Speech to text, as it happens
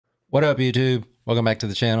What up, YouTube? Welcome back to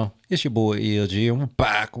the channel. It's your boy ELG, and we're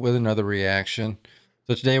back with another reaction.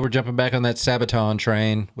 So today we're jumping back on that Sabaton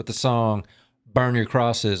train with the song Burn Your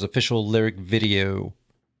Crosses official lyric video.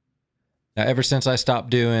 Now, ever since I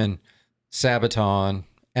stopped doing Sabaton,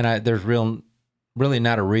 and there's really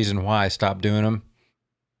not a reason why I stopped doing them.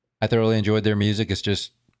 I thoroughly enjoyed their music. It's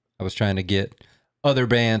just I was trying to get other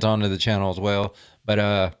bands onto the channel as well. But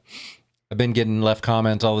I've been getting left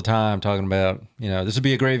comments all the time talking about, you know, this would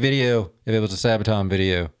be a great video if it was a Sabaton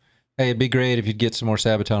video. Hey, it'd be great if you'd get some more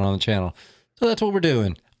Sabaton on the channel. So that's what we're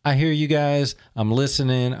doing. I hear you guys. I'm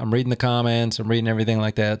listening. I'm reading the comments. I'm reading everything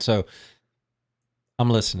like that. So I'm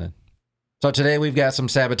listening. So today we've got some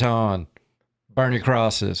Sabaton. Burn Your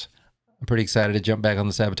Crosses. I'm pretty excited to jump back on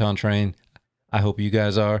the Sabaton train. I hope you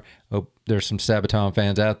guys are. Hope there's some Sabaton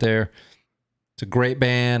fans out there. It's a great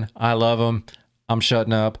band. I love them. I'm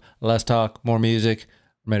shutting up. Let's talk more music.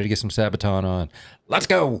 I'm ready to get some Sabaton on. Let's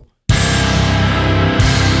go.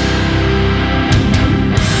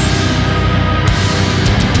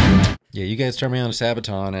 Yeah, you guys turned me on to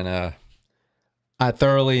Sabaton, and I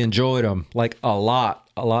thoroughly enjoyed them. Like a lot.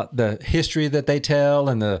 The history that they tell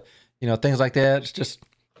and the, you know, things like that. It's just,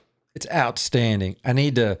 it's outstanding. I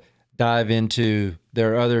need to dive into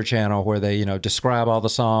their other channel where they, you know, describe all the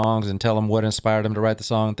songs and tell them what inspired them to write the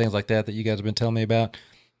song and things like that that you guys have been telling me about.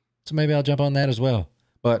 So maybe I'll jump on that as well.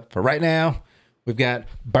 But for right now, we've got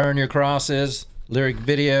Burn Your Crosses lyric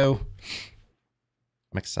video.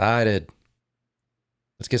 I'm excited.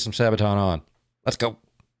 Let's get some Sabaton on. Let's go.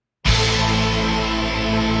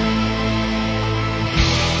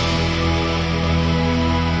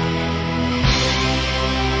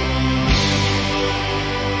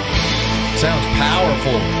 Sounds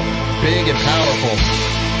powerful, big and powerful.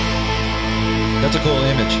 That's a cool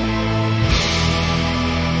image.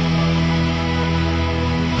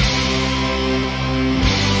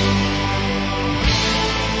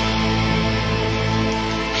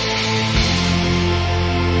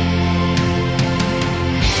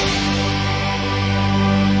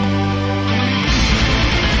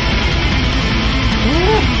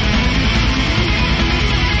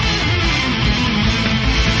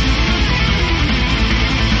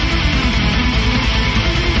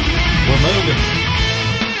 Moving.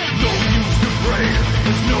 No use to pray,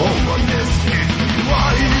 there's no one missing.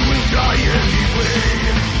 Why will die anyway?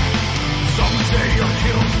 Some say I'm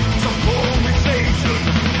killed, some call me Satan.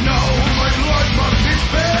 Now my blood must be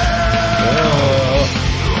spared.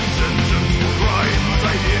 I'm sentenced for crimes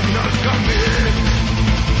I did not commit.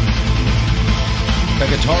 The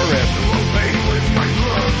guitar riff. To obey with my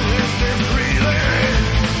blood, is this really?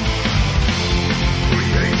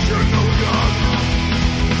 Creation, no God.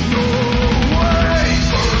 No.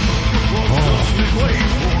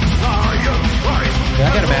 Yeah,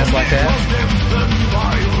 I got a mask like that.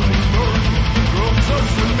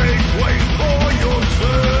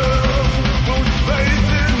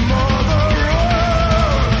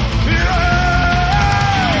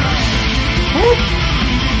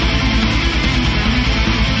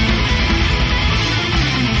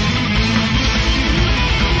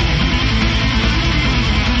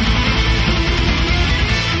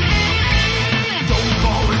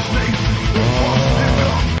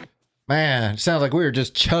 Man, it sounds like we were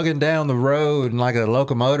just chugging down the road in like a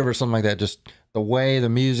locomotive or something like that. Just the way the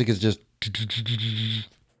music is just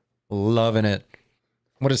loving it.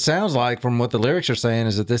 What it sounds like from what the lyrics are saying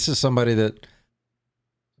is that this is somebody that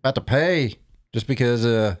about to pay just because,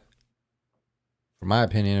 from my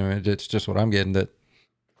opinion, it's just what I'm getting, that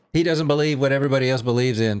he doesn't believe what everybody else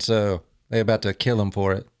believes in, so they're about to kill him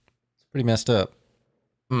for it. It's pretty messed up.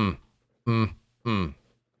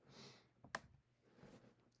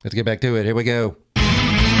 Let's get back to it. Here we go. Don't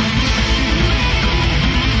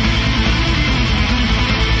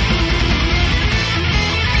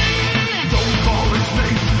call his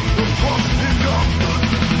name, don't trust his numbers.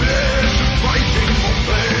 Men fighting for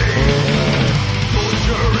fame.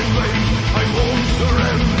 Torture in vain, I won't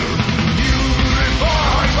surrender.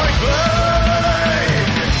 Purify my claim.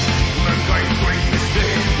 Mankind's great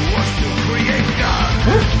mistake was to create God.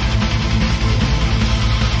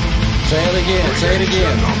 Say it again. Say it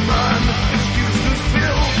again. Man, excuse to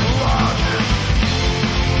spill blood.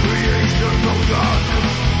 Creation of God.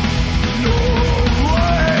 No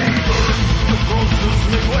labor. The process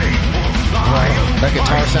we wait for science. That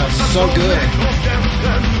guitar sounds so good.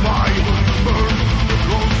 The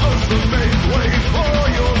process to make way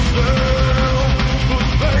for yourself. Put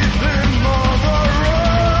faith in Mother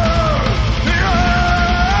Earth. Yeah!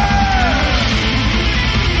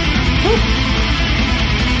 Woo!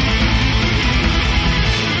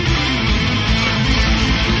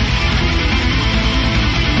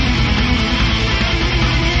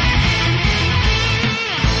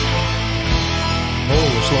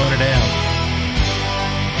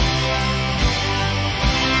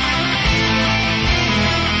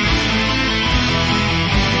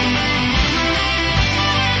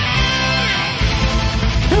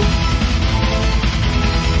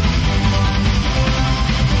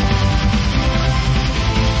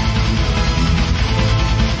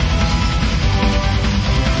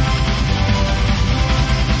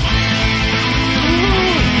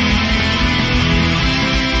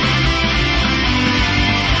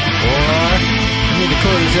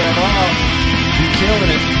 Oh, you're killing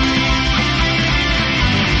it.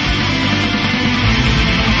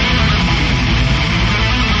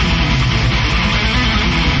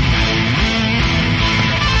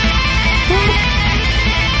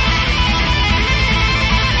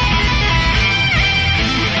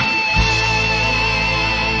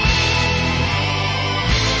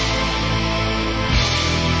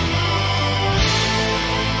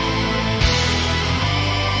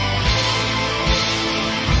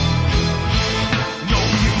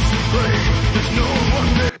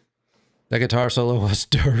 That guitar solo was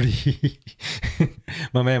dirty.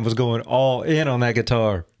 My man was going all in on that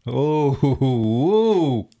guitar. Oh,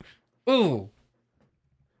 ooh, ooh.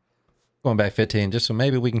 Going back 15, just so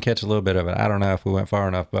maybe we can catch a little bit of it. I don't know if we went far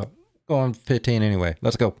enough, but going 15 anyway.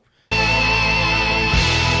 Let's go.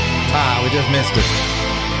 Ah, we just missed it.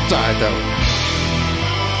 It's all right, though.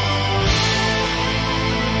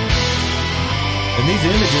 And these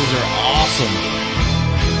images are awesome.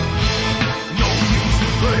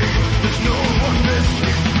 There's no one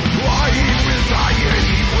missing. Why he will die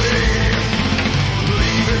anyway?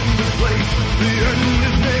 Leaving this place, the end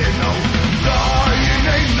is near now. Dying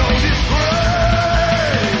ain't no disgrace.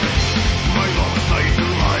 My lost light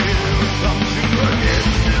will come to an end.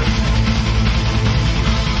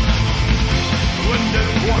 When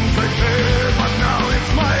death once I came, but now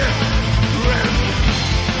it's my friend.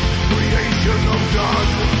 Creation of God.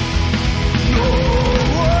 No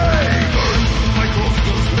way. Burn my closest.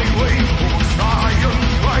 Wait for science,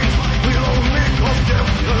 right? We'll only cause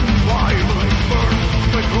death and violence. Burn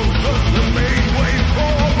my closest and made way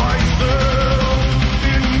for myself.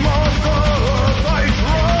 In mother I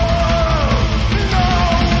trust.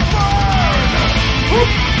 Now burn! Whoop!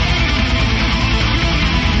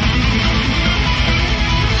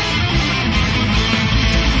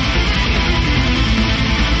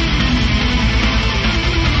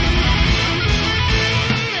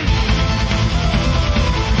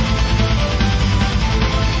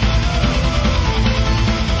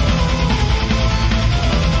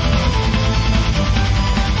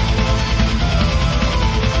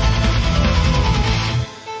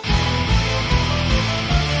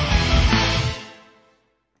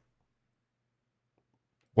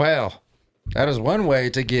 Well, that is one way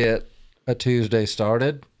to get a Tuesday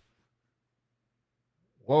started.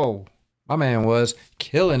 Whoa, my man was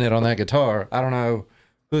killing it on that guitar. I don't know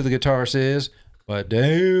who the guitarist is, but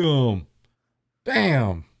damn,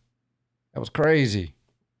 that was crazy.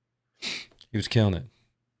 He was killing it.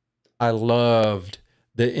 I loved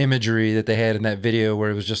the imagery that they had in that video where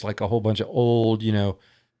it was just like a whole bunch of old, you know,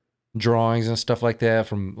 drawings and stuff like that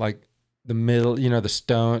from like the middle, you know, the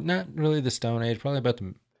stone, not really the Stone Age, probably about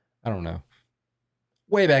the, I don't know,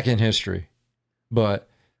 way back in history. But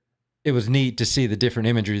it was neat to see the different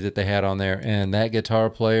imagery that they had on there. And that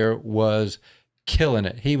guitar player was killing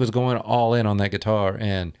it. He was going all in on that guitar.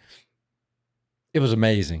 And it was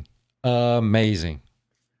amazing. Amazing.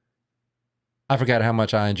 I forgot how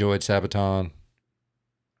much I enjoyed Sabaton.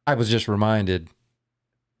 I was just reminded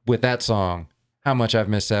with that song how much I've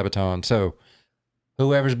missed Sabaton. So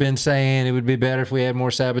whoever's been saying it would be better if we had more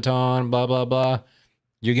Sabaton, blah, blah, blah,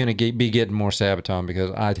 you're going to be getting more Sabaton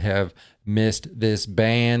because I have missed this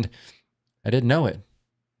band. I didn't know it.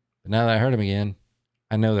 But now that I heard them again,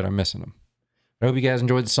 I know that I'm missing them. I hope you guys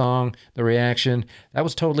enjoyed the song, the reaction. That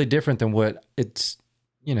was totally different than what it's,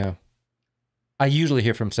 you know, I usually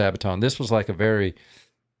hear from Sabaton. This was like a very,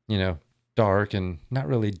 you know, dark and not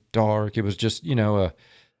really dark. It was just, you know,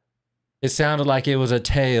 it sounded like it was a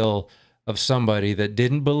tale of somebody that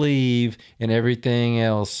didn't believe in everything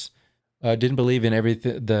else. Didn't believe in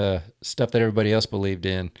everything, the stuff that everybody else believed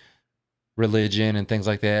in, religion and things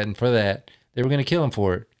like that. And for that, they were going to kill him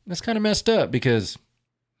for it. That's kind of messed up because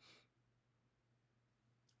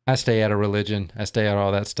I stay out of religion. I stay out of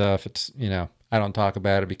all that stuff. It's, you know, I don't talk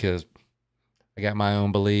about it because I got my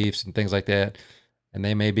own beliefs and things like that. And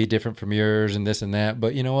they may be different from yours and this and that.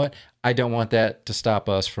 But you know what? I don't want that to stop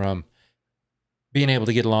us from being able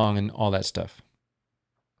to get along and all that stuff.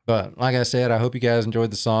 But like I said, I hope you guys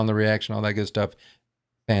enjoyed the song, the reaction, all that good stuff.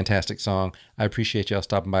 Fantastic song. I appreciate y'all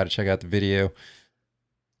stopping by to check out the video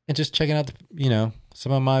and just checking out, you know,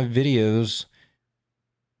 some of my videos.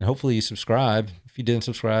 And hopefully you subscribe. If you didn't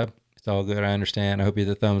subscribe, it's all good. I understand. I hope you hit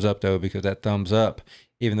the thumbs up though, because that thumbs up,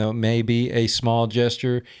 even though it may be a small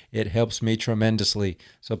gesture, it helps me tremendously.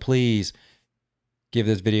 So please give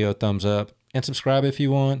this video a thumbs up and subscribe if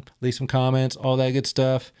you want. Leave some comments, all that good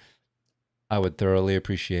stuff. I would thoroughly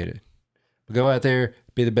appreciate it. But go out there,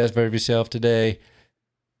 be the best version of yourself today.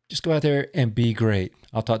 Just go out there and be great.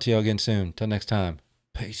 I'll talk to y'all again soon. Till next time.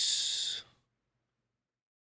 Peace.